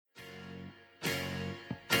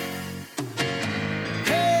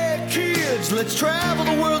So let's travel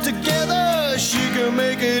the world together. She can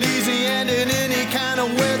make it easy and in any kind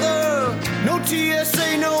of weather. No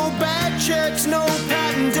TSA, no bad checks, no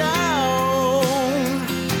patting down.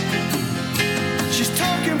 She's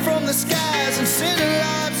talking from the skies and sending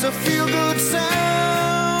lots of feel-good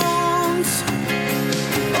sounds.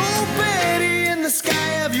 Oh, Betty in the sky,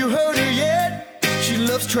 have you heard her yet? She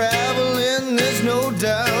loves traveling, there's no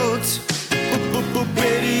doubt.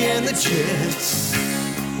 Betty and the Jets.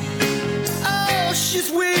 Oh,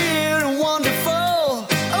 she's weird and wonderful.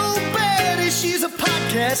 Oh, Betty, she's a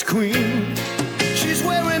podcast queen. She's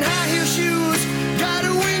wearing high heel shoes, got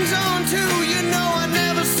her wings on too. You know I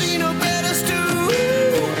never seen her better stew.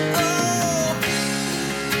 Oh,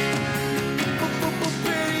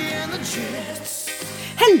 Betty and the Jets.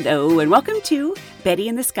 Hello and welcome to Betty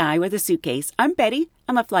in the Sky with a Suitcase. I'm Betty.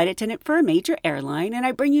 I'm a flight attendant for a major airline, and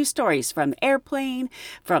I bring you stories from the airplane,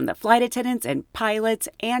 from the flight attendants and pilots,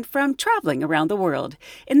 and from traveling around the world.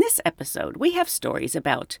 In this episode, we have stories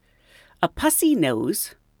about a pussy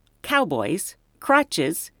nose, cowboys,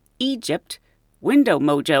 crotches, Egypt, window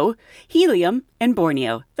mojo, helium, and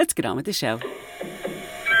Borneo. Let's get on with the show.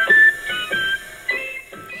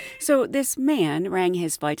 So this man rang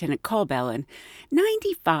his flight attendant call bell, and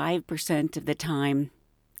 95% of the time,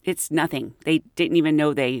 it's nothing. They didn't even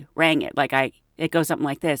know they rang it. It goes something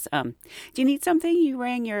like this. Do you need something? You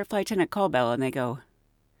rang your flight attendant call bell. And they go,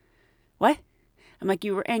 what? I'm like,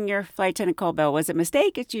 you rang your flight attendant call bell. Was it a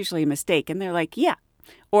mistake? It's usually a mistake. And they're like, yeah.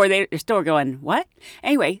 Or they're still going, what?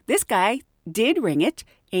 Anyway, this guy did ring it.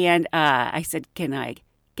 And I said, can I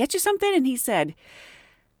get you something? And he said,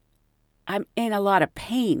 I'm in a lot of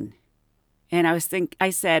pain. And I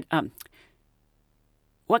said,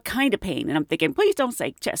 what kind of pain? And I'm thinking, please don't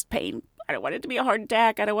say chest pain. I don't want it to be a heart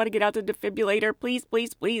attack. I don't want to get out the defibrillator. Please,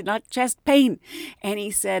 please, please, not chest pain. And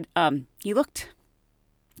he said, he looked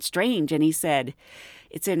strange. And he said,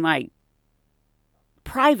 it's in my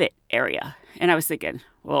private area. And I was thinking,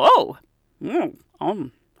 well, I don't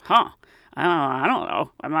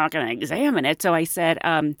know. I'm not going to examine it. So I said,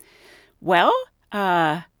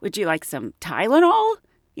 would you like some Tylenol?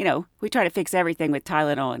 You know, we try to fix everything with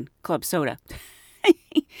Tylenol and club soda.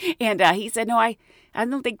 And he said, no, I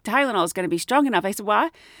don't think Tylenol is going to be strong enough. I said,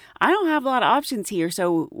 well, I don't have a lot of options here,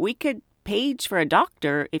 so we could page for a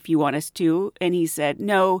doctor if you want us to. And he said,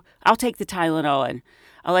 no, I'll take the Tylenol and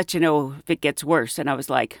I'll let you know if it gets worse. And I was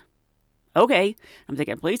like, okay. I'm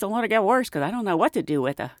thinking, please don't let it get worse because I don't know what to do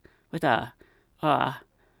with a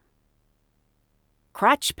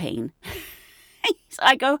crotch pain. So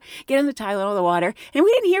I go get him the Tylenol, the water, and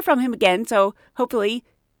we didn't hear from him again. So hopefully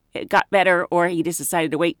it got better, or he just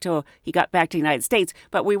decided to wait till he got back to the United States.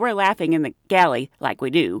 But we were laughing in the galley like we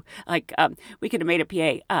do. We could have made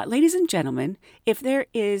a PA. Ladies and gentlemen, if there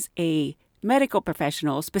is a medical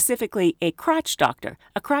professional, specifically a crotch doctor,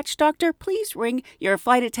 please ring your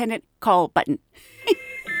flight attendant call button.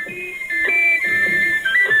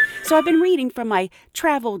 So I've been reading from my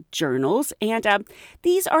travel journals, and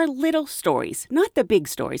these are little stories, not the big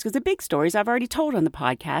stories, because the big stories I've already told on the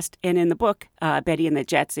podcast and in the book, Betty and the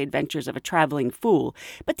Jets, The Adventures of a Traveling Fool.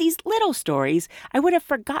 But these little stories I would have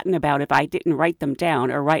forgotten about if I didn't write them down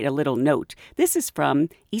or write a little note. This is from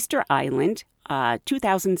Easter Island,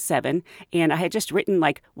 2007, and I had just written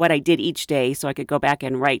what I did each day so I could go back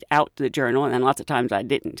and write out the journal, and then lots of times I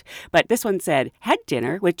didn't. But this one said, had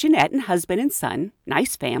dinner with Jeanette and husband and son,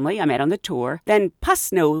 nice family I met on the tour, then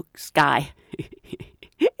Puss Nose Guy.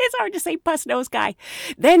 It's hard to say Puss Nose Guy.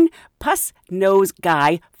 Then Puss Nose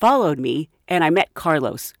Guy followed me, and I met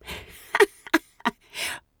Carlos.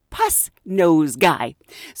 Puss Nose Guy.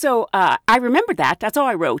 So I remembered that. That's all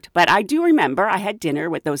I wrote. But I do remember I had dinner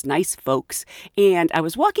with those nice folks, and I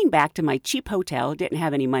was walking back to my cheap hotel. Didn't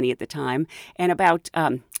have any money at the time. And it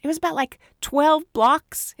was about 12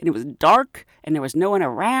 blocks, and it was dark, and there was no one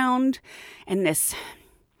around. And this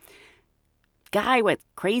guy with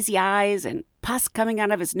crazy eyes and pus coming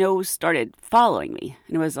out of his nose started following me.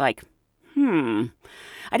 And it was like,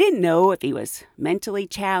 I didn't know if he was mentally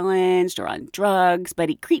challenged or on drugs, but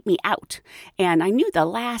he creeped me out. And I knew the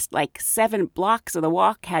last 7 blocks of the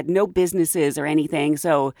walk had no businesses or anything,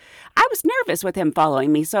 so I was nervous with him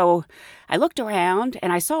following me. So I looked around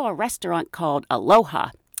and I saw a restaurant called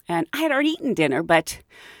Aloha. And I had already eaten dinner, but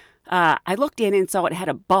I looked in and saw it had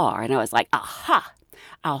a bar. And I was like, aha,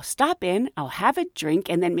 I'll stop in, I'll have a drink,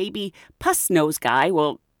 and then maybe Puss Nose Guy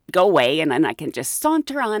will go away, and then I can just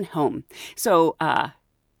saunter on home. So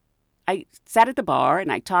I sat at the bar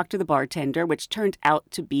and I talked to the bartender, which turned out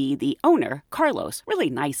to be the owner, Carlos. Really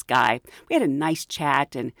nice guy. We had a nice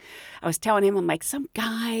chat, and I was telling him, I'm like, some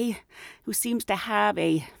guy who seems to have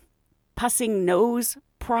a pussing nose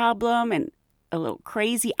problem, and a little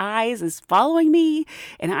crazy eyes is following me,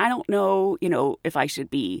 and I don't know, if I should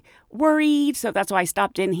be worried. So that's why I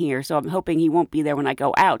stopped in here. So I'm hoping he won't be there when I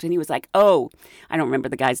go out. And he was like, oh, I don't remember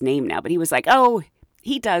the guy's name now, but he was like, oh,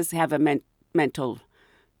 he does have a mental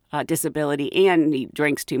disability, and he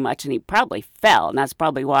drinks too much, and he probably fell, and that's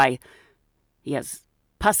probably why he has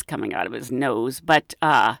pus coming out of his nose. But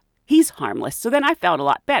he's harmless. So then I felt a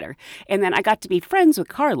lot better. And then I got to be friends with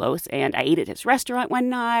Carlos, and I ate at his restaurant one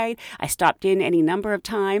night. I stopped in any number of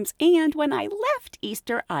times. And when I left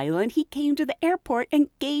Easter Island, he came to the airport and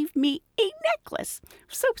gave me a necklace.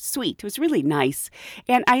 So sweet. It was really nice.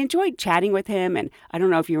 And I enjoyed chatting with him. And I don't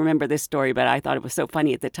know if you remember this story, but I thought it was so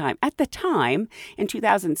funny at the time. At the time, in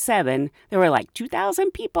 2007, there were like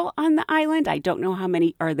 2,000 people on the island. I don't know how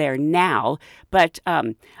many are there now, but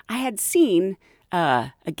I had seen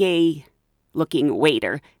a gay-looking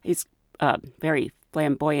waiter. He's very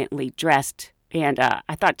flamboyantly dressed. And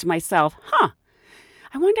I thought to myself,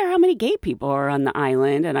 I wonder how many gay people are on the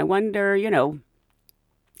island. And I wonder,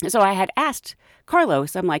 So I had asked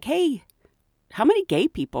Carlos, I'm like, hey, how many gay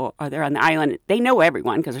people are there on the island? They know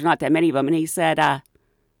everyone because there's not that many of them. And he said,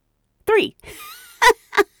 3.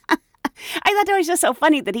 I thought it was just so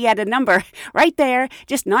funny that he had a number right there,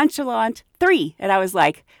 just nonchalant, 3. And I was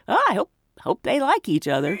like, I hope they like each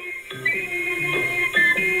other.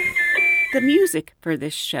 The music for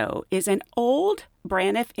this show is an old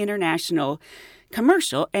Braniff International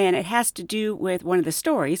commercial, and it has to do with one of the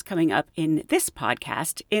stories coming up in this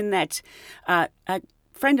podcast, in that a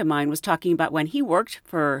friend of mine was talking about when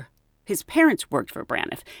his parents worked for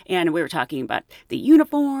Braniff, and we were talking about the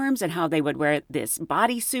uniforms and how they would wear this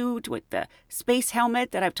bodysuit with the space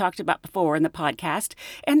helmet that I've talked about before in the podcast,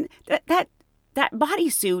 and that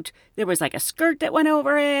bodysuit, there was like a skirt that went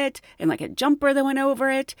over it and like a jumper that went over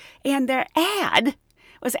it. And their ad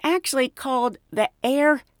was actually called the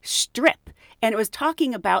Air Strip. And it was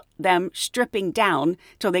talking about them stripping down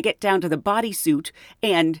till they get down to the bodysuit.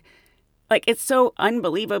 And like, it's so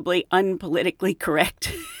unbelievably unpolitically correct.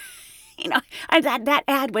 That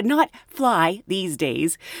ad would not fly these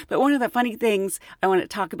days. But one of the funny things I want to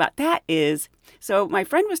talk about that is, so my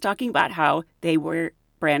friend was talking about how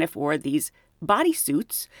Braniff wore these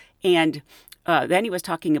bodysuits, and then he was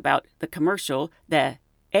talking about the commercial, the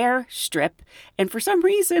Air Strip, and for some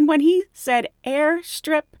reason when he said Air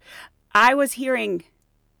Strip, I was hearing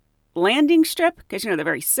landing strip, because they're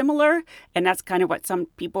very similar, and that's kind of what some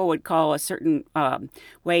people would call a certain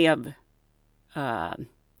way of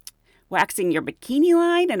waxing your bikini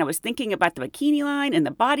line. And I was thinking about the bikini line and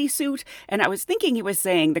the bodysuit, and I was thinking he was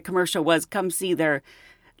saying the commercial was come see their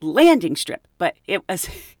landing strip, but it was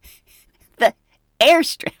the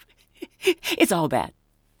airstrip. It's all bad.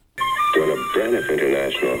 When a Braniff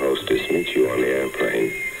International hostess meets you on the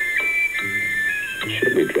airplane,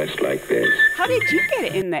 she'll be dressed like this. How did you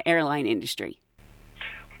get in the airline industry?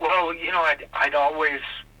 Well, I'd always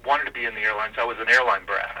wanted to be in the airlines. I was an airline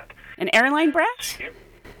brat. An airline brat?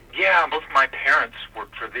 Yeah, both my parents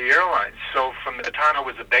worked for the airlines. So from the time I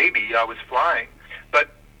was a baby, I was flying. But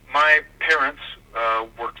my parents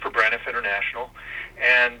worked for Braniff International,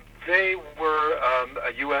 and they were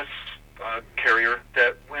a U.S. Carrier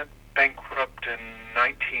that went bankrupt in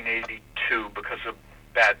 1982 because of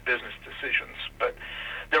bad business decisions. But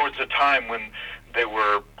there was a time when they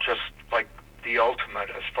were just like the ultimate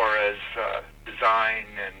as far as design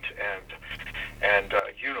and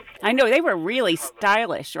uniform. I know they were really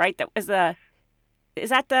stylish, right? Is that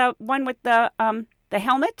the one with the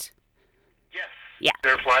helmet? Yes. Yeah.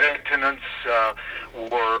 Their flight attendants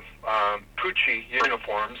wore Pucci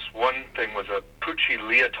uniforms. One thing was a Pucci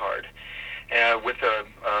leotard with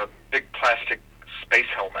a big plastic space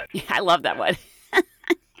helmet. Yeah, I love that one.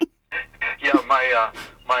 Yeah,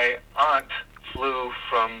 my aunt flew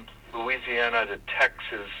from Louisiana to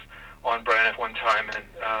Texas on Braniff one time,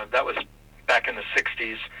 and that was back in the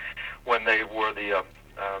 60s when they wore the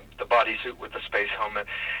bodysuit with the space helmet.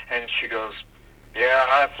 And she goes, "Yeah,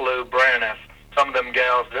 I flew Braniff. Some of them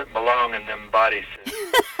gals didn't belong in them bodysuits."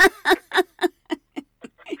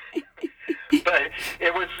 But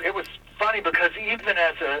it was funny because even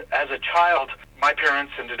as a child, my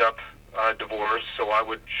parents ended up divorced, so I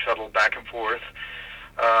would shuttle back and forth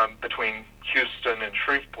between Houston and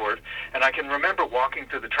Shreveport. And I can remember walking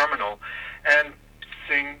through the terminal and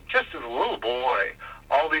seeing, just as a little boy,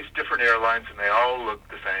 all these different airlines, and they all looked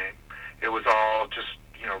the same. It was all just,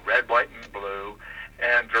 red, white, and blue,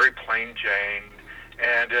 and very plain Jane.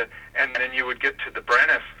 And then you would get to the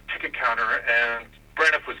Braniff ticket counter, and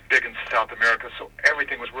Braniff was big in South America, so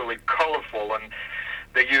everything was really colorful, and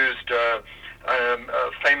they used a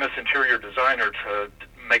famous interior designer to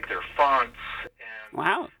make their fonts. And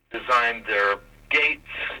wow. designed their gates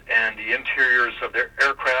and the interiors of their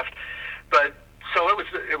aircraft. But so it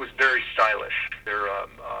was very stylish. Their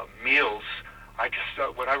meals.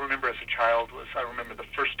 What I remember as a child was I remember the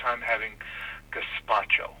first time having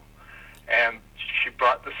gazpacho, and she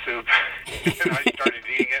brought the soup, and I started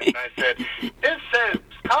eating it, and I said, "This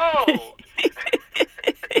soup's cold."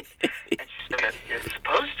 And she said, "It's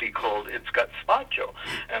supposed to be cold. It's gazpacho."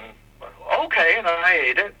 And okay, and I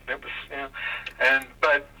ate it. It was,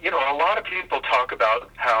 but a lot of people talk about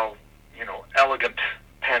how elegant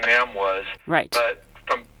Pan Am was, Right. But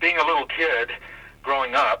from being a little kid,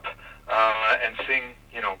 growing up, and seeing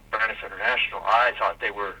Braniff International, I thought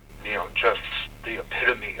they were just the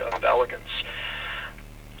epitome of elegance.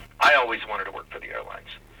 I always wanted to work for the airlines,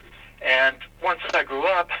 and once I grew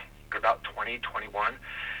up, about 20, 21,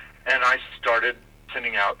 and I started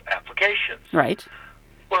sending out applications. Right.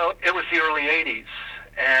 Well, it was the early 80s,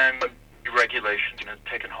 and regulations had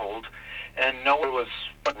taken hold, and no one was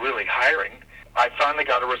really hiring. I finally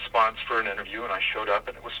got a response for an interview, and I showed up,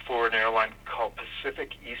 and it was for an airline called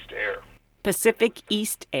Pacific East Air. Pacific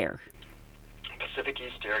East Air. Pacific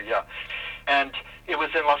East Air, yeah. And it was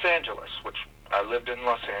in Los Angeles, which I lived in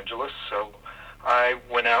Los Angeles, so I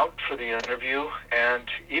went out for the interview, and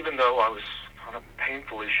even though I was kind of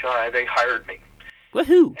painfully shy, they hired me.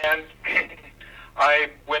 Woohoo! And I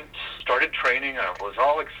started training, and I was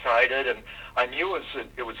all excited, and I knew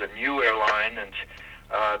it was a new airline, and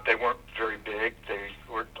they weren't very big. They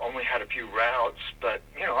only had a few routes, but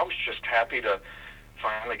I was just happy to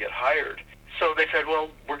finally get hired. So they said, "Well,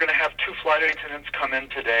 we're going to have 2 flight attendants come in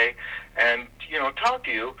today, and talk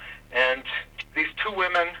to you." And these 2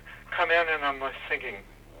 women come in, and I'm thinking,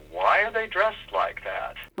 why are they dressed like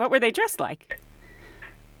that? What were they dressed like?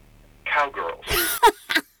 Cowgirls.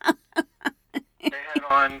 They had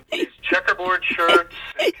on these checkerboard shirts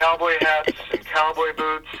and cowboy hats and cowboy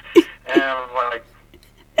boots, and I'm like,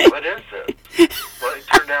 what is this? Well, it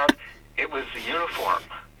turned out it was the uniform.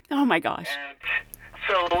 Oh my gosh. And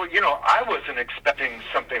so, I wasn't expecting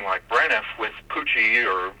something like Braniff with Pucci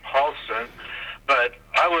or Halston, but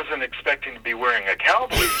I wasn't expecting to be wearing a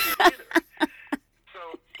cowboy suit either.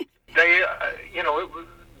 So they,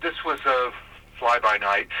 this was a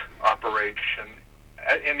fly-by-night operation.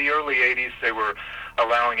 In the early 80s, they were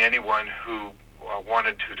allowing anyone who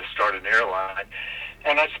wanted to start an airline,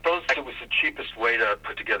 and I suppose it was the cheapest way to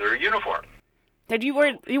put together a uniform. Did you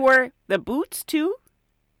wear the boots too?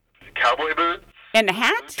 Cowboy boots. And the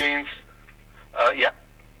hat? Jeans. Yeah.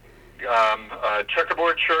 A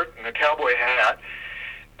checkerboard shirt and a cowboy hat.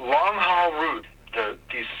 Long haul route.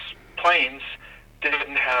 These planes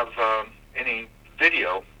didn't have any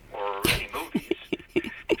video or any movies.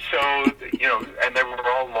 So, and they were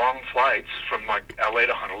all long flights from like LA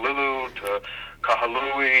to Honolulu to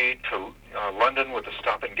Kahului to London with a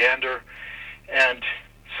stop in Gander. And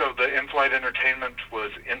so the in-flight entertainment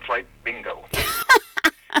was in-flight bingo.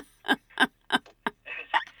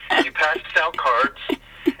 You passed out cards,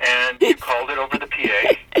 and you called it over the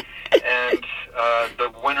PA, and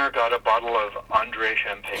the winner got a bottle of Andre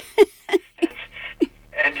Champagne.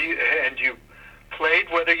 And you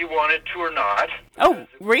played whether you wanted to or not. Oh,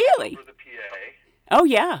 really? Over the PA. Oh,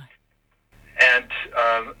 yeah.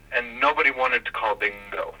 And nobody wanted to call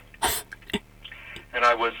bingo. And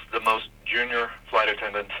I was the most junior flight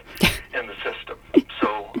attendant in the system,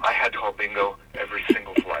 so I had to call bingo every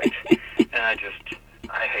single flight, and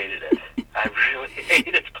I hated it. I really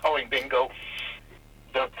hated calling bingo.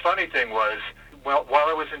 The funny thing was, while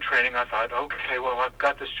I was in training, I thought, okay, well, I've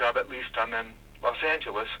got this job, at least I'm in Los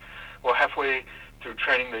Angeles. Well, halfway through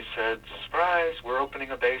training, they said, surprise, we're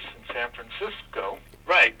opening a base in San Francisco.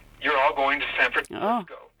 Right, you're all going to San Francisco. Oh.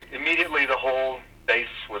 Immediately, the whole base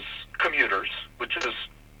was commuters, which is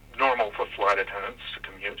normal for flight attendants to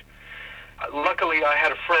commute. Luckily, I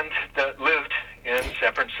had a friend that lived in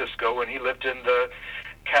San Francisco, and he lived in the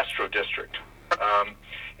Castro district,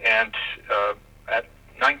 and at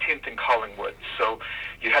 19th and Collingwood. So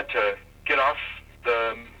you had to get off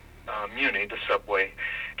the Muni, the subway,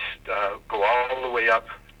 go all the way up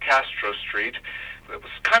Castro Street. It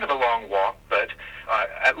was kind of a long walk, but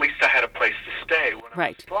at least I had a place to stay when I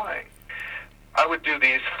was flying. I would do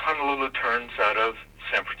these Honolulu turns out of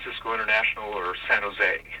San Francisco International or San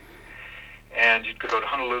Jose. And you'd go to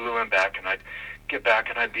Honolulu and back, and I'd get back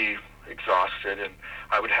and I'd be exhausted, and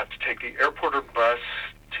I would have to take the airport or bus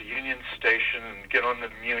to Union Station and get on the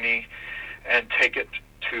Muni and take it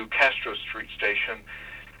to Castro Street Station.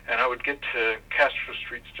 And I would get to Castro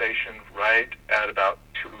Street Station right at about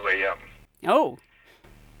 2 a.m. Oh.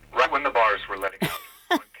 Right when the bars were letting out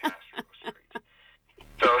on Castro Street.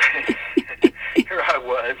 So here I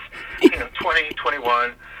was, 20,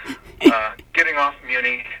 21, getting off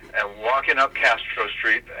Muni and walking up Castro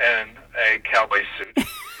Street in a cowboy suit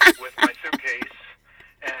with my suitcase.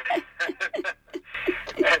 And,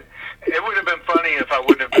 and it would have been funny if I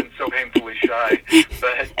wouldn't have been so painfully shy,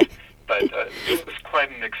 but it was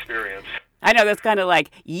quite an experience. I know, that's kind of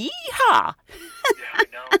like, yeehaw! Yeah, I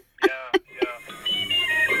know. Yeah.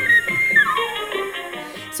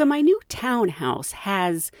 So my new townhouse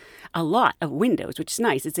has a lot of windows, which is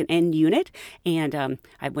nice. It's an end unit, and I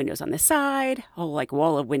have windows on the side, a whole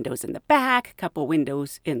wall of windows in the back, a couple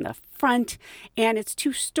windows in the front, and it's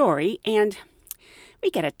 2-story, and we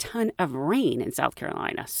get a ton of rain in South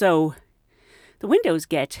Carolina. So the windows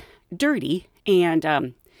get dirty,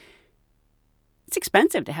 and it's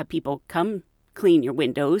expensive to have people come clean your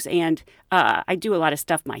windows, and I do a lot of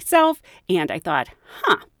stuff myself, and I thought,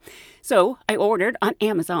 So I ordered on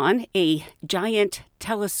Amazon a giant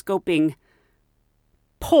telescoping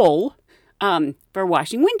pole for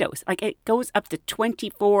washing windows. It goes up to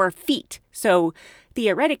 24 feet. So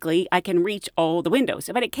theoretically, I can reach all the windows.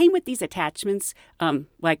 But it came with these attachments,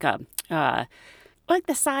 like the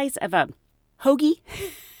size of a hoagie,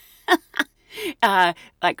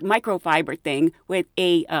 like microfiber thing with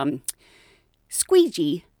a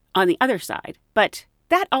squeegee on the other side. But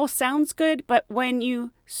that all sounds good, but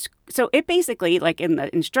so it basically, like in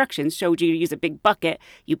the instructions, showed you to use a big bucket.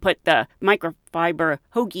 You put the microfiber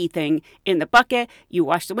hoagie thing in the bucket, you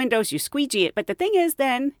wash the windows, you squeegee it. But the thing is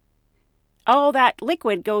then, all that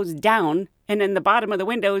liquid goes down, and then the bottom of the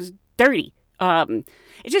window's dirty. It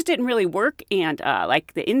just didn't really work, and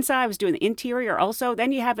the inside, I was doing the interior also.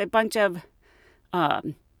 Then you have a bunch of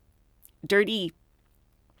dirty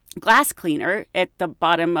glass cleaner at the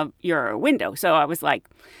bottom of your window. So I was like,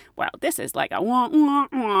 well, this is like a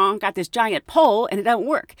got this giant pole and it don't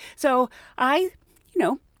work. So I,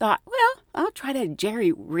 thought, well, I'll try to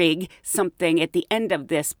jerry rig something at the end of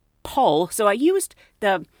this pole. So I used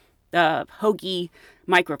the hoagie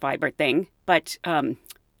microfiber thing, but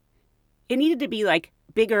it needed to be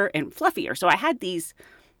bigger and fluffier. So I had these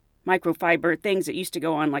microfiber things that used to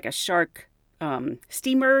go on like a Shark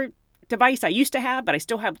steamer device I used to have, but I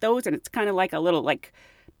still have those, and it's kind of like a little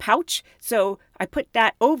pouch. So I put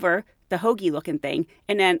that over the hoagie looking thing,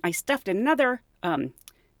 and then I stuffed another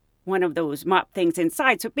one of those mop things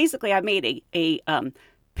inside. So basically I made a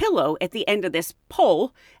pillow at the end of this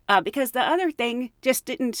pole because the other thing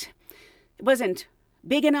just wasn't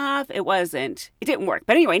big enough. It didn't work.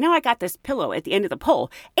 But anyway, now I got this pillow at the end of the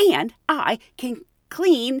pole, and I can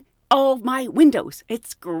clean all my windows.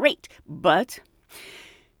 It's great, but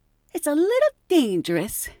it's a little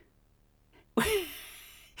dangerous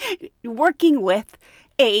working with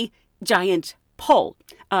a giant pole.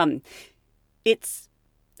 It's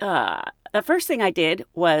the first thing I did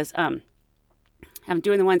was I'm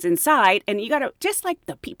doing the ones inside, and you gotta, just like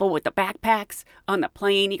the people with the backpacks on the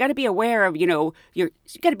plane, you gotta be aware of, you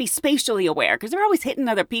gotta be spatially aware, because they're always hitting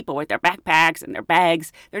other people with their backpacks and their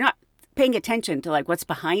bags. They're not paying attention to what's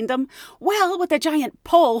behind them. Well, with a giant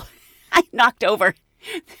pole, I knocked over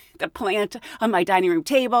the plant on my dining room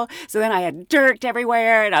table. So then I had dirt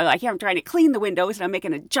everywhere, and I'm trying to clean the windows, and I'm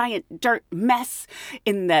making a giant dirt mess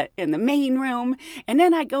in the main room. And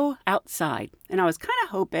then I go outside, and I was kind of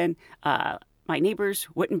hoping my neighbors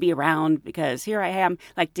wouldn't be around, because here I am,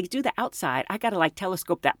 to do the outside, I got to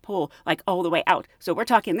telescope that pole all the way out. So we're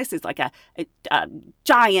talking, this is a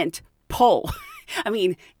giant pole. I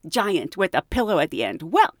mean, giant, with a pillow at the end.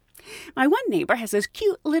 Well, my one neighbor has this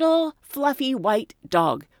cute little fluffy white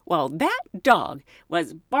dog. Well, that dog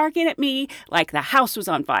was barking at me like the house was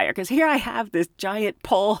on fire, because here I have this giant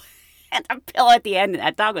pole and a pillow at the end, and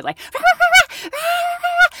that dog was like,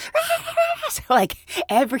 so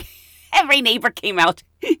every neighbor came out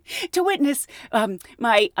to witness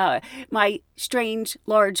my strange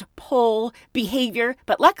large pole behavior.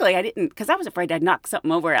 But luckily I didn't, because I was afraid I'd knock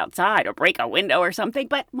something over outside or break a window or something.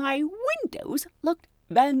 But my windows looked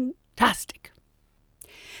fantastic.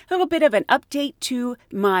 A little bit of an update to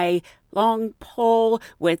my long pole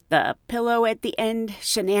with the pillow at the end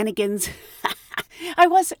shenanigans. I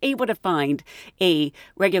was able to find a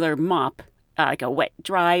regular mop, like a wet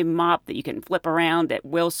dry mop that you can flip around that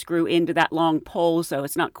will screw into that long pole, so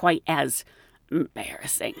it's not quite as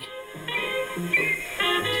embarrassing.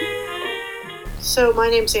 So my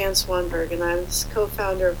name's Ann Swanberg, and I'm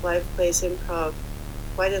co-founder of Life Plays Improv.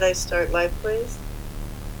 Why did I start Life Plays?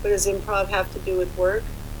 What does improv have to do with work?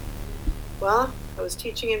 Well, I was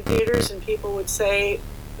teaching in theaters, and people would say,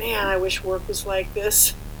 man, I wish work was like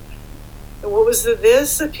this. And what was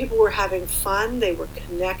this? That people were having fun, they were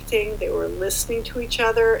connecting, they were listening to each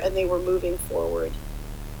other, and they were moving forward.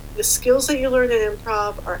 The skills that you learn in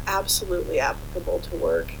improv are absolutely applicable to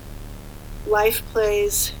work. Life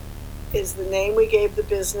Plays is the name we gave the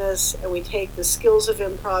business, and we take the skills of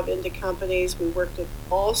improv into companies. We work with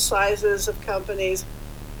all sizes of companies.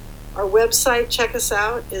 Our website, check us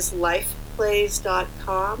out, is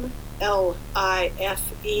lifeplays.com,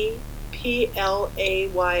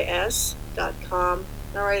 LIFEPLAYS.com.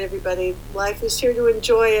 All right, everybody, life is here to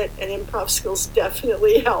enjoy it, and improv skills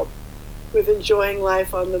definitely help with enjoying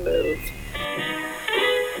life on the move.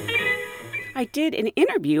 I did an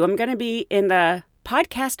interview. I'm going to be in the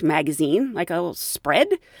podcast magazine, like a little spread,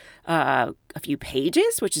 a few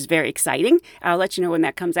pages, which is very exciting. I'll let you know when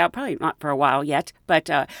that comes out. Probably not for a while yet, but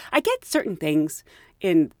I get certain things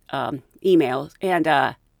in emails,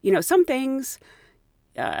 and some things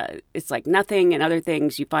it's like nothing, and other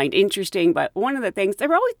things you find interesting. But one of the things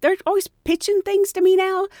they're always pitching things to me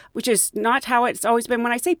now, which is not how it's always been.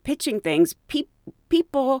 When I say pitching things,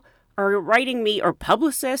 people are writing me, or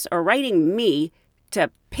publicists are writing me to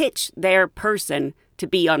pitch their person to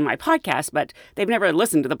be on my podcast, but they've never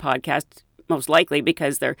listened to the podcast, most likely,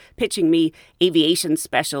 because they're pitching me aviation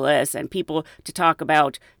specialists and people to talk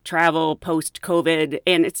about travel post-COVID,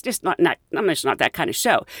 and it's just I'm just not that kind of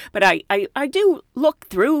show. But I do look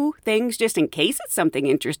through things just in case it's something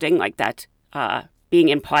interesting like that, being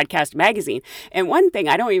in Podcast Magazine. And one thing,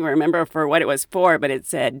 I don't even remember for what it was for, but it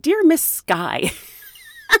said, "Dear Miss Sky."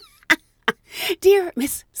 Dear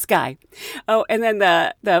Miss Sky. Oh, and then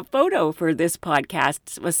the photo for this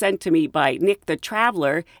podcast was sent to me by Nick the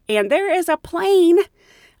Traveler, and there is a plane,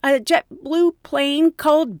 a JetBlue plane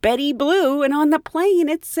called Betty Blue, and on the plane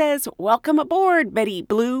it says, "Welcome aboard, Betty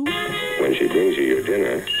Blue." When she brings you your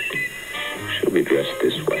dinner, she'll be dressed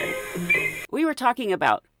this way. We were talking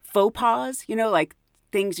about faux pas, like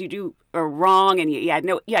things you do are wrong and you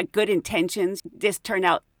had good intentions, just turn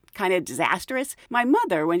out kind of disastrous. My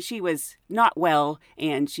mother, when she was not well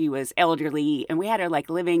and she was elderly, and we had her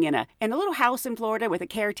living in a little house in Florida with a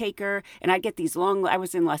caretaker, and I'd get these I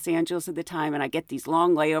was in Los Angeles at the time, and I'd get these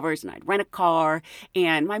long layovers, and I'd rent a car,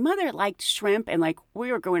 and my mother liked shrimp, and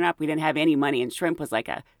we were growing up, we didn't have any money, and shrimp was like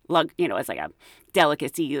a it's like a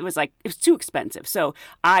delicacy. It was too expensive. So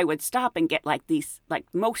I would stop and get these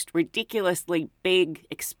most ridiculously big,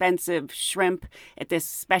 expensive shrimp at this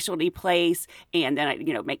specialty place. And then I'd,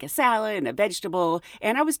 make a salad and a vegetable.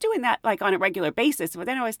 And I was doing that on a regular basis. But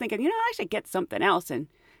then I was thinking, I should get something else. And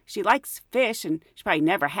she likes fish, and she probably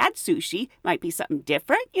never had sushi. Might be something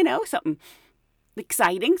different, something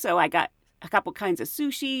exciting. So I got a couple kinds of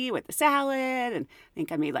sushi with the salad, and I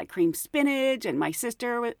think I made cream spinach, and my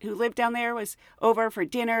sister who lived down there was over for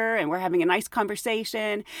dinner, and we're having a nice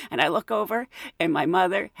conversation, and I look over, and my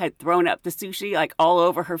mother had thrown up the sushi all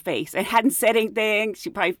over her face and hadn't said anything. She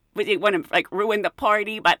probably didn't want to ruin the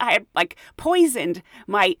party, but I had poisoned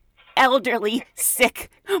my elderly, sick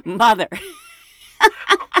mother.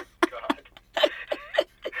 Oh, God.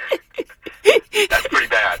 That's pretty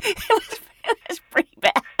bad. It was pretty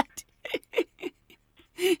bad.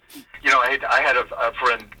 I had a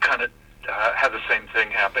friend kind of had the same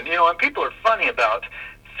thing happen. And people are funny about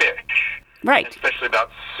fish. Right. Especially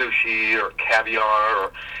about sushi or caviar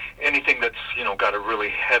or anything that's, got a really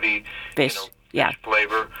heavy fish, fish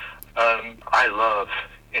flavor. I love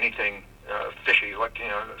anything fishy,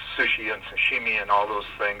 sushi and sashimi and all those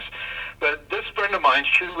things. But this friend of mine,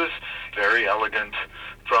 she was very elegant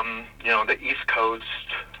from, the East Coast.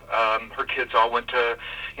 Her kids all went to,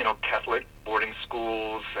 Catholic boarding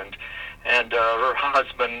schools, and her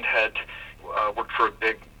husband had worked for a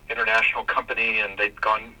big international company, and they'd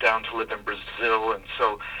gone down to live in Brazil. And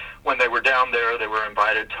so when they were down there, they were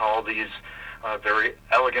invited to all these very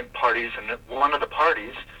elegant parties. And at one of the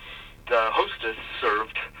parties, the hostess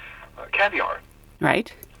served caviar.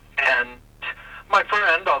 Right. And my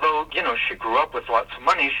friend, although, she grew up with lots of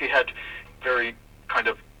money, she had very kind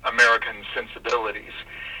of American sensibilities.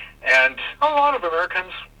 And a lot of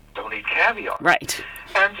Americans don't eat caviar. Right.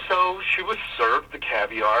 And so she was served the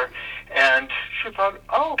caviar, and she thought,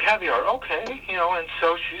 oh, caviar, okay, and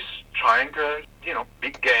so she's trying to,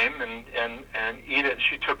 be game and eat it.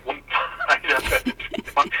 She took one bite of it,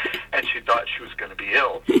 and she thought she was going to be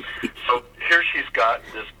ill. So here she's got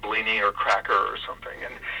this blini or cracker or something,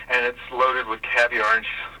 and it's loaded with caviar, and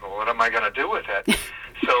she's, well, what am I going to do with it?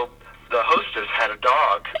 So the hostess had a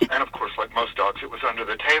dog, and of course, like most dogs, it was under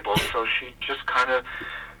the table, so she just kind of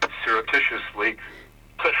surreptitiously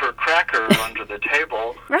put her cracker under the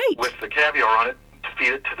table right. with the caviar on it to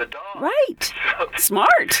feed it to the dog. Right. So,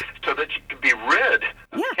 smart. So that she could be rid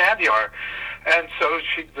of caviar. And so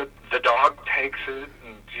the dog takes it,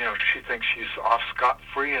 and she thinks she's off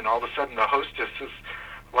scot-free, and all of a sudden the hostess is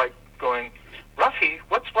going, Ruffy,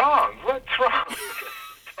 what's wrong? What's wrong?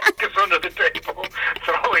 Dog is under the table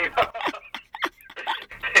throwing up.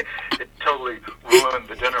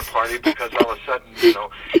 in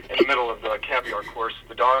the middle of the caviar course.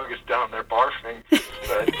 The dog is down there barfing.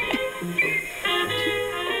 But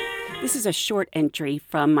This is a short entry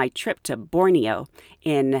from my trip to Borneo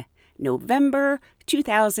in November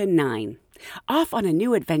 2009. Off on a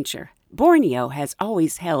new adventure. Borneo has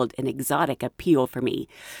always held an exotic appeal for me.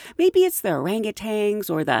 Maybe it's the orangutans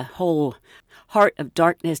or the whole heart of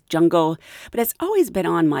darkness jungle, but it's always been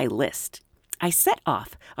on my list. I set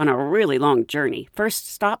off on a really long journey. First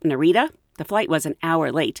stop, Narita. The flight was an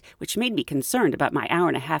hour late, which made me concerned about my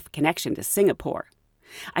hour-and-a-half connection to Singapore.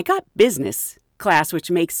 I got business class, which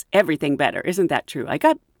makes everything better. Isn't that true? I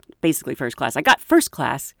got basically first class. I got first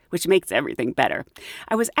class, which makes everything better.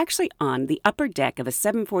 I was actually on the upper deck of a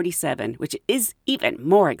 747, which is even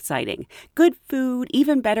more exciting. Good food,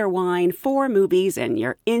 even better wine, 4 movies, and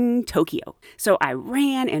you're in Tokyo. So I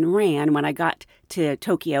ran and ran when I got to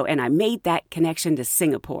Tokyo, and I made that connection to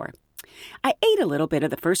Singapore. I ate a little bit of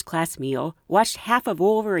the first class meal, watched half of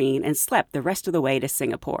Wolverine, and slept the rest of the way to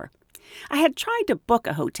Singapore. I had tried to book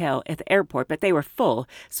a hotel at the airport, but they were full,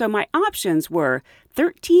 so my options were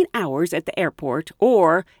 13 hours at the airport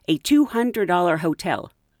or a $200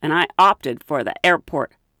 hotel, and I opted for the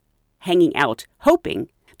airport hanging out, hoping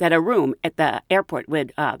that a room at the airport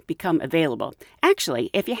would become available. Actually,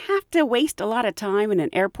 if you have to waste a lot of time in an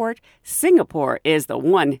airport, Singapore is the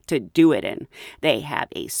one to do it in. They have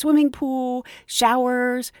a swimming pool,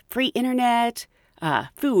 showers, free internet,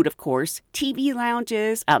 food, of course, TV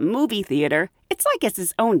lounges, a movie theater. It's like it's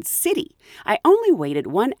its own city. I only waited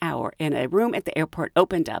 1 hour and a room at the airport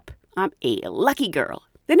opened up. I'm a lucky girl.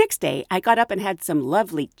 The next day, I got up and had some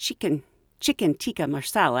lovely chicken tikka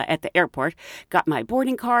masala at the airport. Got my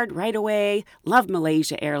boarding card right away. Love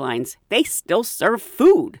Malaysia Airlines. They still serve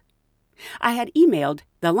food. I had emailed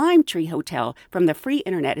the Lime Tree Hotel from the free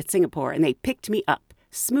internet at Singapore, and they picked me up.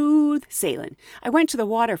 Smooth sailing. I went to the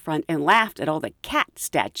waterfront and laughed at all the cat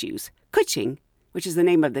statues. Kuching, which is the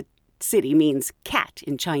name of the city, means cat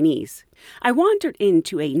in Chinese. I wandered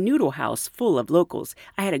into a noodle house full of locals.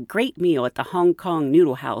 I had a great meal at the Hong Kong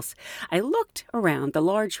Noodle House. I looked around the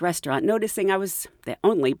large restaurant, noticing I was the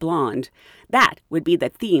only blonde. That would be the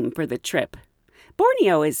theme for the trip.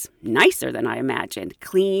 Borneo is nicer than I imagined.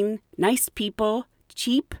 Clean, nice people,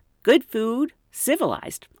 cheap, good food,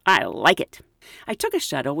 civilized. I like it. I took a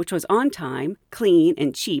shuttle, which was on time, clean,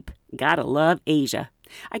 and cheap. Gotta love Asia.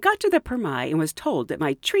 I got to the Permai and was told that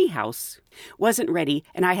my treehouse wasn't ready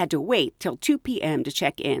and I had to wait till 2 p.m. to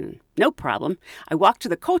check in. No problem. I walked to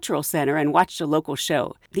the cultural center and watched a local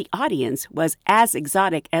show. The audience was as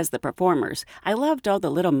exotic as the performers. I loved all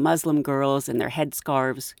the little Muslim girls and their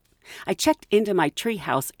headscarves. I checked into my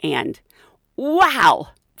treehouse and, wow!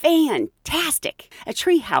 Fantastic! A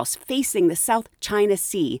treehouse facing the South China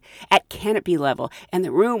Sea at canopy level, and the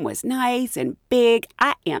room was nice and big.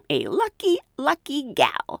 I am a lucky, lucky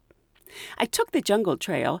gal. I took the jungle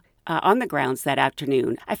trail on the grounds that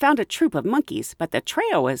afternoon. I found a troop of monkeys, but the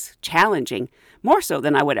trail was challenging, more so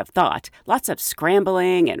than I would have thought. Lots of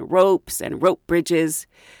scrambling and ropes and rope bridges.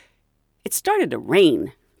 It started to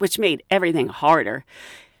rain, which made everything harder.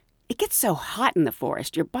 It gets so hot in the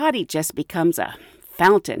forest, your body just becomes a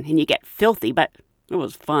fountain and you get filthy, but it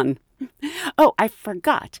was fun. Oh, I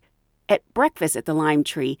forgot. At breakfast at the Lime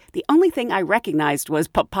Tree, the only thing I recognized was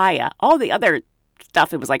papaya. All the other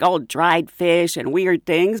stuff, it was like all dried fish and weird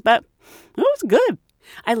things, but it was good.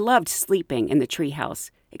 I loved sleeping in the treehouse,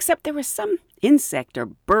 except there was some insect or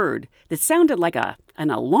bird that sounded like an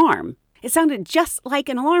alarm. It sounded just like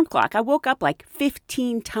an alarm clock. I woke up like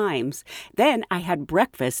 15 times. Then I had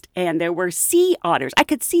breakfast, and there were sea otters. I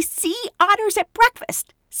could see sea otters at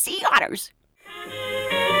breakfast. Sea otters.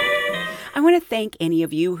 I want to thank any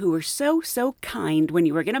of you who were so kind when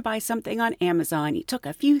you were going to buy something on Amazon. You took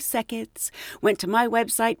a few seconds, went to my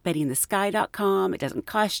website, bettyinthesky.com. It doesn't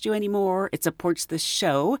cost you anymore. It supports the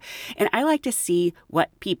show. And I like to see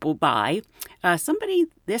what people buy. Somebody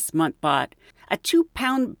this month bought a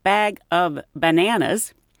 2-pound bag of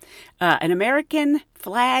bananas, an American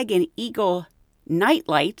flag and eagle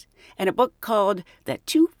nightlight, and a book called The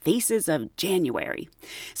Two Faces of January.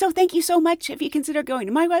 So thank you so much if you consider going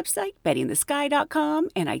to my website, bettyinthesky.com,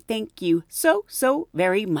 and I thank you so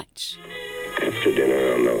very much. After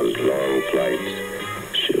dinner on those long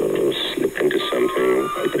flights, she'll slip into something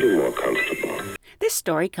a little more comfortable. This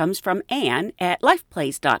story comes from Anne at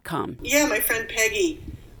lifeplace.com. Yeah, my friend Peggy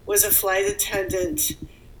was a flight attendant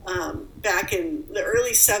back in the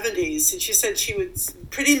early 70s, and she said she was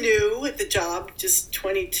pretty new at the job, just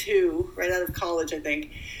 22, right out of college, I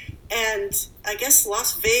think. And I guess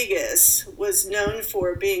Las Vegas was known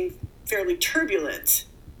for being fairly turbulent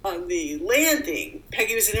on the landing.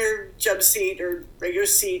 Peggy was in her jump seat or regular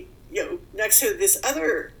seat, next to this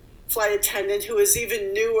other flight attendant who was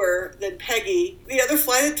even newer than Peggy. The other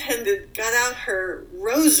flight attendant got out her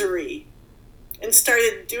rosary and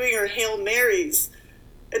started doing her Hail Marys.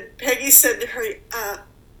 And Peggy said to her,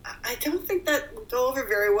 I don't think that will go over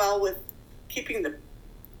very well with keeping the,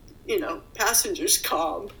 passengers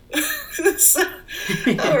calm. So,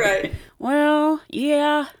 all right. Well,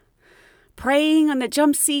 yeah. Praying on the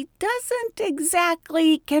jump seat doesn't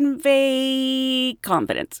exactly convey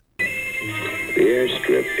confidence. The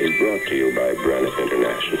airstrip is brought to you by Braniff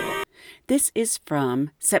International. This is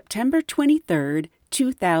from September 23rd,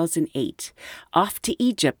 2008. Off to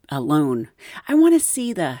Egypt alone. I want to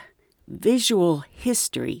see the visual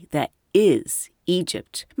history that is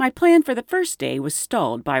Egypt. My plan for the first day was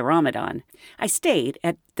stalled by Ramadan. I stayed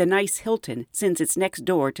at the nice Hilton since it's next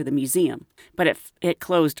door to the museum, but it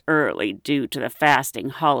closed early due to the fasting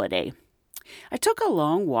holiday. I took a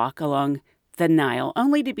long walk along the Nile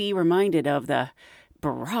only to be reminded of the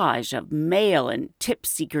barrage of mail and tip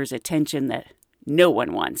seekers' attention that no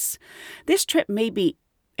one wants. This trip may be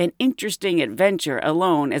an interesting adventure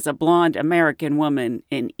alone as a blonde American woman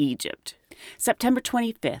in Egypt. September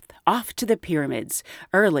 25th, off to the pyramids,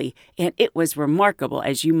 early, and it was remarkable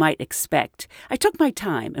as you might expect. I took my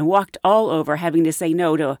time and walked all over, having to say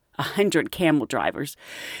no to 100 camel drivers.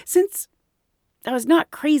 Since I was not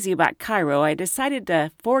crazy about Cairo, I decided to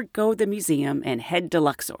forego the museum and head to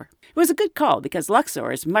Luxor. It was a good call because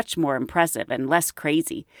Luxor is much more impressive and less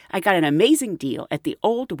crazy. I got an amazing deal at the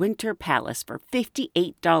Old Winter Palace for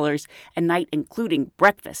 $58 a night, including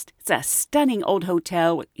breakfast. It's a stunning old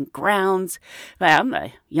hotel with grounds. I'm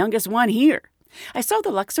the youngest one here. I saw the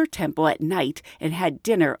Luxor Temple at night and had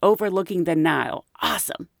dinner overlooking the Nile.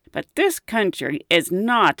 Awesome. But this country is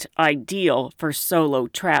not ideal for solo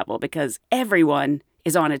travel because everyone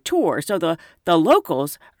is on a tour, so the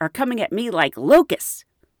locals are coming at me like locusts.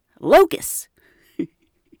 Locusts!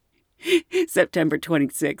 September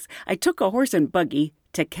 26. I took a horse and buggy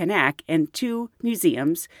to Karnak and 2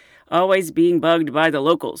 museums, always being bugged by the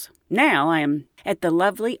locals. Now I am at the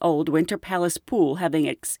lovely old Winter Palace pool having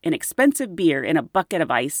an expensive beer in a bucket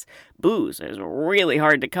of ice. Booze is really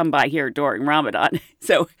hard to come by here during Ramadan,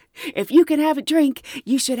 so if you can have a drink,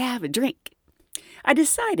 you should have a drink. I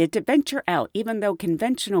decided to venture out, even though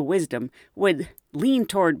conventional wisdom would lean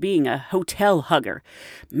toward being a hotel hugger.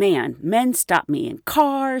 Man, men stop me in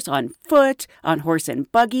cars, on foot, on horse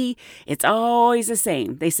and buggy. It's always the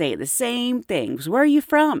same. They say the same things. Where are you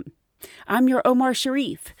from? I'm your Omar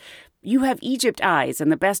Sharif. You have Egypt eyes,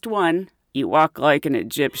 and the best one, you walk like an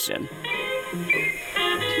Egyptian.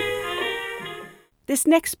 This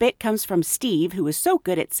next bit comes from Steve, who is so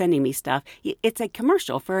good at sending me stuff. It's a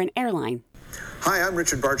commercial for an airline. Hi, I'm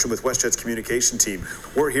Richard Bartram with WestJet's communication team.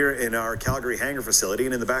 We're here in our Calgary hangar facility,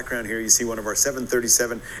 and in the background here you see one of our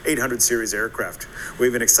 737-800 series aircraft. We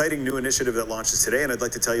have an exciting new initiative that launches today, and I'd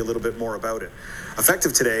like to tell you a little bit more about it.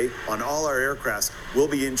 Effective today, on all our aircrafts, we'll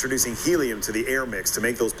be introducing helium to the air mix to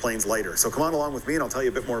make those planes lighter. So come on along with me and I'll tell you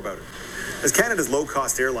a bit more about it. As Canada's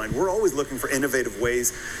low-cost airline, we're always looking for innovative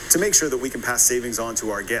ways to make sure that we can pass savings on to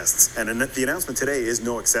our guests. And the announcement today is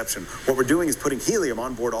no exception. What we're doing is putting helium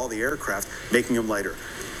on board all the aircraft, making them lighter.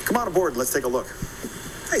 Come on aboard, let's take a look.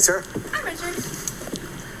 Hey, Sarah. Hi, Richard.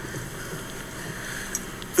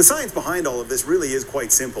 The science behind all of this really is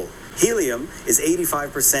quite simple. Helium is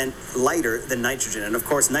 85% lighter than nitrogen, and of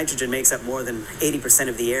course nitrogen makes up more than 80%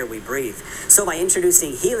 of the air we breathe. So by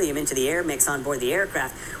introducing helium into the air mix on board the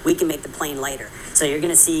aircraft, we can make the plane lighter. So you're going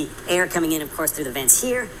to see air coming in, of course, through the vents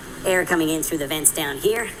here, air coming in through the vents down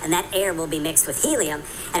here, and that air will be mixed with helium.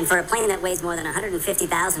 And for a plane that weighs more than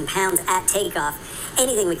 150,000 pounds at takeoff,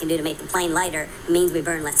 anything we can do to make the plane lighter means we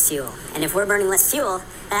burn less fuel. And if we're burning less fuel,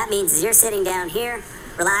 that means you're sitting down here,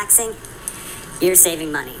 relaxing, you're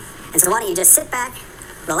saving money. And so why don't you just sit back,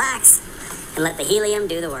 relax, and let the helium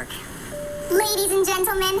do the work. Ladies and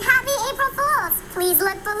gentlemen, happy April Fools! Please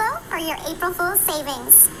look below for your April Fool's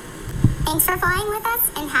savings. Thanks for flying with us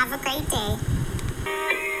and have a great day.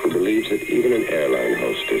 Who believes that even an airline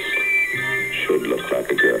hostess should look like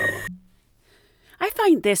a girl. I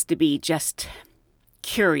find this to be just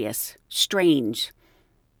curious, strange,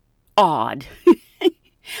 odd.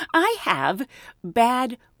 I have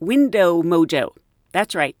bad window mojo.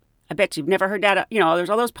 That's right. I bet you've never heard that. There's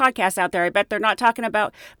all those podcasts out there. I bet they're not talking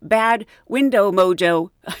about bad window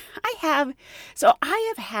mojo. I have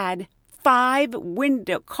had 5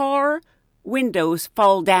 car windows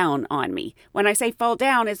fall down on me. When I say fall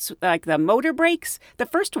down, it's like the motor brakes. The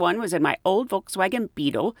first one was in my old Volkswagen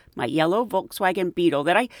Beetle, my yellow Volkswagen Beetle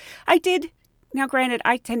that I did. Now, granted,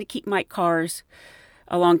 I tend to keep my cars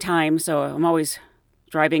a long time, so I'm always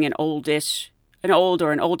driving an oldish an old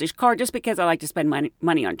or an oldish car just because I like to spend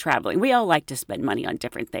money on traveling. We all like to spend money on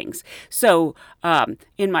different things. So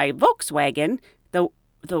in my Volkswagen,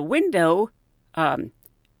 the window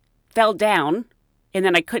fell down, and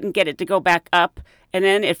then I couldn't get it to go back up, and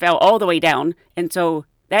then it fell all the way down. And so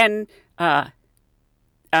then I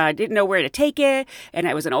didn't know where to take it, and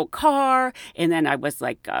it was an old car, and then I was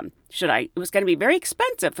like, it was going to be very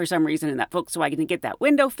expensive for some reason in that Volkswagen to get that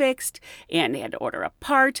window fixed, and they had to order a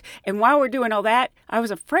part. And while we're doing all that, I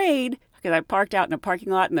was afraid, because I parked out in a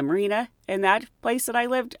parking lot in the marina in that place that I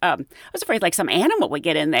lived. I was afraid like some animal would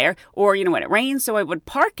get in there, or, when it rains, so I would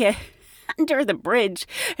park it under the bridge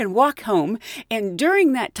and walk home. And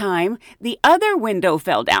during that time, the other window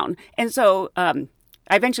fell down. And so I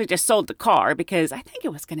eventually just sold the car because I think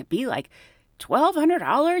it was going to be like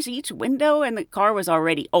 $1,200 each window, and the car was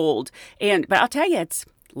already old. But I'll tell you, it's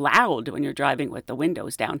loud when you're driving with the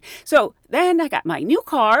windows down. So then I got my new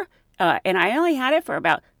car, and I only had it for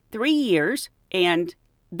about 3 years, and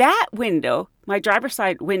that window, my driver's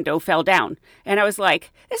side window, fell down. And I was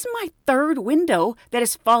like, this is my third window that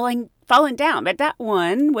is fallen down. But that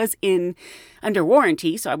one was under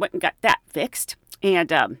warranty, so I went and got that fixed.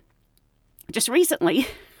 And just recently,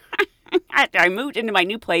 after I moved into my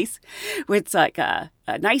new place, it's like a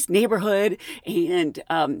nice neighborhood, and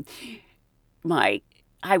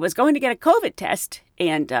I was going to get a COVID test,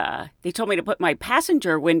 and they told me to put my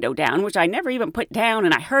passenger window down, which I never even put down,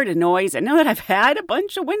 and I heard a noise. And now that I've had a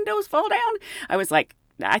bunch of windows fall down, I was like,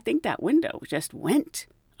 I think that window just went.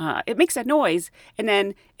 It makes a noise, and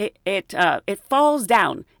then it falls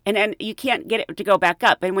down, and then you can't get it to go back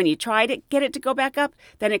up. And when you try to get it to go back up,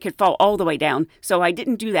 then it could fall all the way down. So I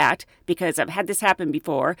didn't do that because I've had this happen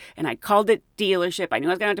before, and I called the dealership. I knew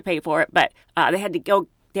I was going to have to pay for it, but they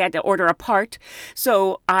had to order a part.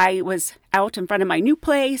 So I was out in front of my new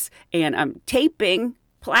place, and I'm taping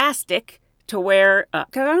plastic to where,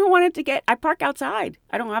 because I don't want it to I park outside.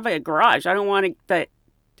 I don't have a garage. I don't want it to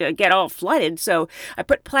get all flooded. So I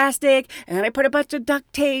put plastic, and then I put a bunch of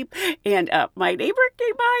duct tape, and my neighbor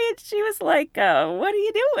came by, and she was like, what are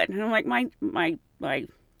you doing? And I'm like, my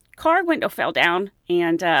car window fell down,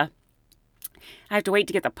 and I have to wait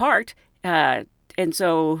to get the part. And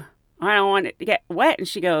so I don't want it to get wet. And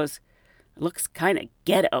she goes, looks kind of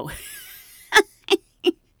ghetto.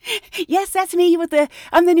 Yes, that's me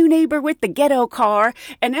I'm the new neighbor with the ghetto car.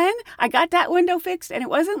 And then I got that window fixed, and it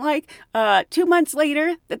wasn't like 2 months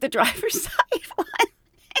later that the driver's side one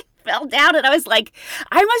fell down. And I was like,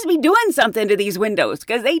 I must be doing something to these windows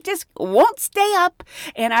because they just won't stay up.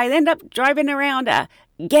 And I end up driving around a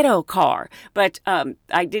ghetto car. But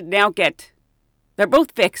I did now they're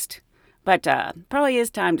both fixed. But probably is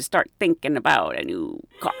time to start thinking about a new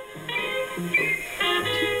car.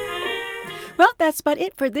 Well, that's about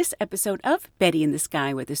it for this episode of Betty in the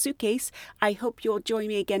Sky with a Suitcase. I hope you'll join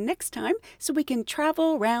me again next time so we can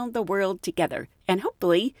travel around the world together. And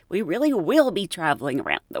hopefully, we really will be traveling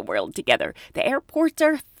around the world together. The airports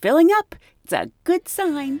are filling up. It's a good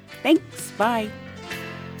sign. Thanks. Bye.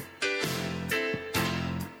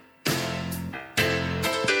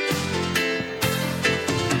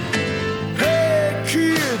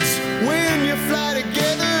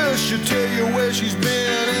 She'll tell you where she's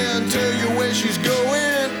been and tell you where she's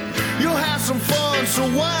going. You'll have some fun, so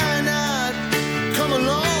why not come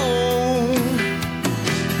along?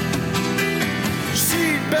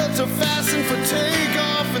 Seatbelts are fastened for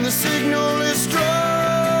takeoff and the signal is strong.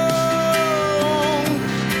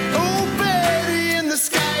 Oh, Betty in the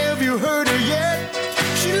Sky, have you heard her yet?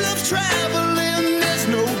 She loves traveling, there's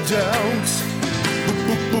no doubt.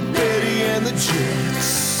 Betty and the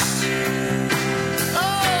Jets.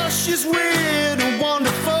 She's weird and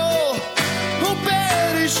wonderful. Oh,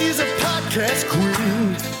 Betty, she's a podcast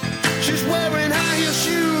queen. She's wearing high heels.